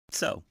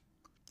So,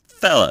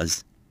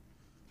 fellas.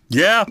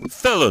 Yeah,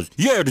 fellas.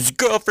 Yeah, does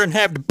your girlfriend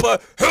have the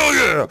butt? Hell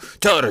yeah!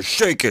 Tell her to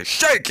shake it,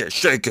 shake it,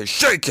 shake it,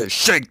 shake it,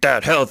 shake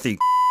that healthy.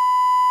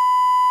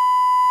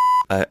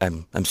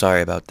 I'm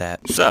sorry about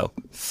that. So,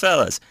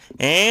 fellas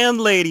and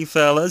lady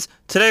fellas,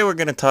 today we're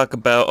gonna talk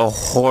about a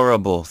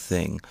horrible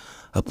thing.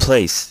 A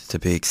place, to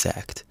be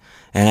exact.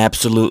 An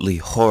absolutely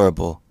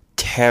horrible,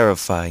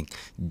 terrifying,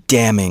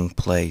 damning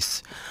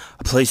place.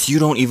 A place you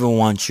don't even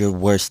want your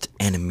worst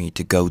enemy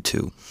to go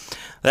to.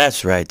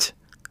 That's right,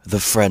 the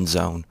friend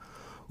zone.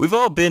 We've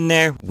all been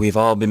there. We've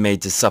all been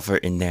made to suffer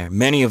in there.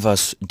 Many of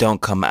us don't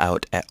come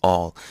out at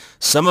all.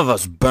 Some of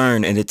us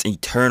burn in its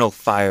eternal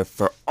fire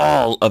for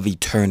all of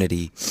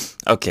eternity.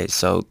 Okay,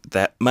 so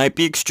that might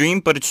be extreme,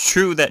 but it's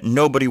true that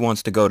nobody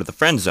wants to go to the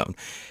friend zone.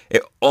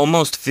 It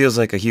almost feels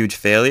like a huge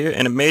failure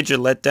and a major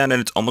letdown, and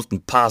it's almost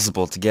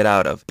impossible to get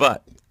out of.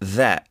 But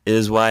that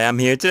is why I'm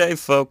here today,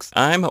 folks.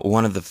 I'm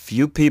one of the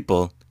few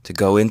people to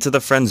go into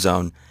the friend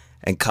zone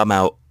and come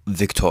out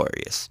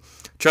victorious.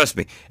 Trust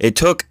me, it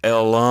took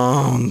a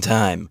long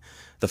time.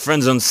 The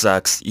friend zone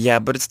sucks, yeah,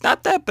 but it's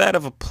not that bad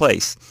of a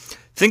place.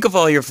 Think of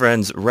all your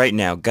friends right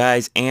now,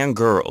 guys and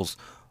girls.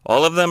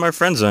 All of them are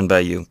friend zoned by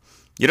you.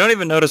 You don't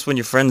even notice when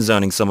you're friend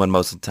zoning someone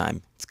most of the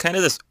time. It's kind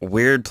of this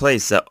weird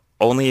place that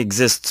only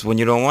exists when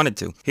you don't want it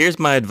to. Here's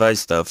my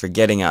advice, though, for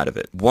getting out of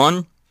it.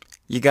 1,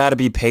 you gotta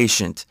be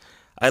patient.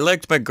 I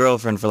liked my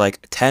girlfriend for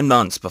like 10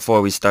 months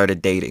before we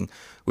started dating.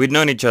 We'd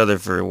known each other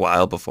for a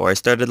while before I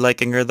started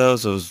liking her, though,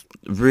 so it was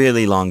a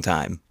really long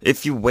time.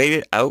 If you wait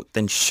it out,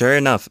 then sure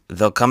enough,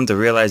 they'll come to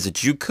realize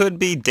that you could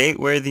be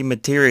date-worthy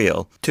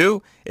material.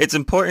 2, it's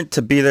important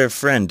to be their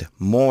friend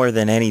more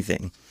than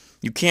anything.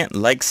 You can't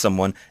like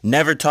someone,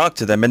 never talk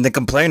to them, and then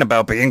complain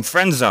about being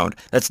friend-zoned.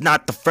 That's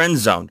not the friend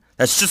zone.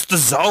 That's just the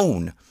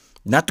zone.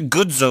 Not the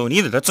good zone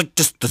either. That's like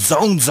just the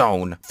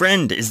zone.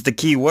 Friend is the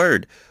key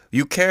word.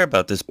 You care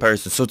about this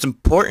person, so it's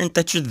important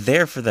that you're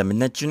there for them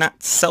and that you're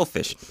not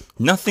selfish.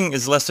 Nothing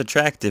is less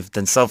attractive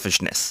than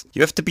selfishness.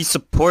 You have to be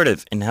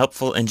supportive and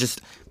helpful and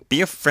just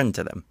be a friend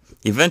to them.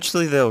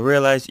 Eventually they'll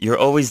realize you're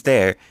always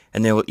there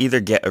and they will either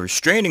get a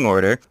restraining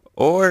order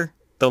or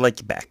they'll like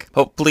you back.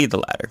 Hopefully the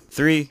latter.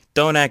 3,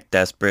 don't act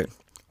desperate.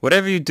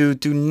 Whatever you do,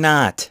 do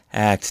not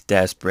act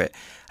desperate.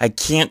 I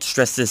can't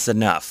stress this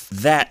enough.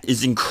 That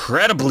is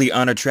incredibly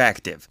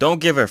unattractive.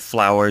 Don't give her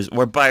flowers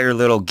or buy her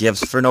little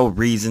gifts for no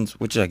reasons,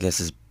 which I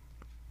guess is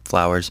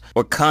flowers,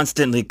 or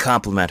constantly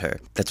compliment her.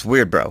 That's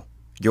weird, bro.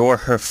 You're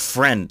her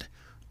friend.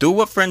 Do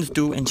what friends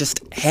do and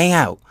just hang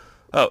out.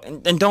 Oh,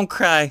 and don't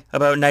cry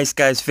about nice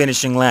guys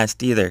finishing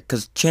last either,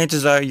 because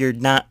chances are you're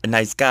not a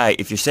nice guy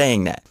if you're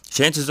saying that.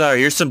 Chances are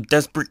you're some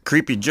desperate,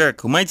 creepy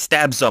jerk who might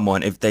stab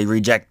someone if they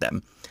reject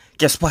them.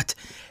 Guess what?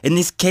 In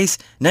this case,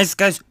 nice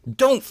guys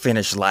don't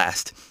finish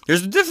last.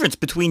 There's a difference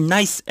between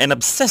nice and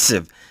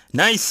obsessive.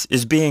 Nice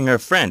is being her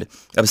friend.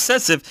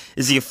 Obsessive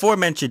is the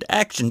aforementioned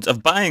actions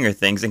of buying her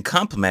things and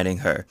complimenting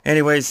her.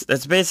 Anyways,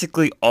 that's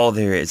basically all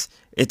there is.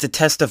 It's a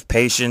test of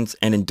patience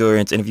and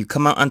endurance, and if you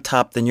come out on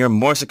top, then you're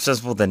more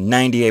successful than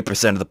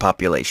 98% of the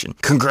population.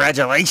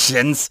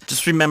 Congratulations!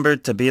 Just remember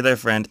to be their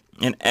friend,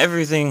 and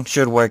everything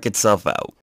should work itself out.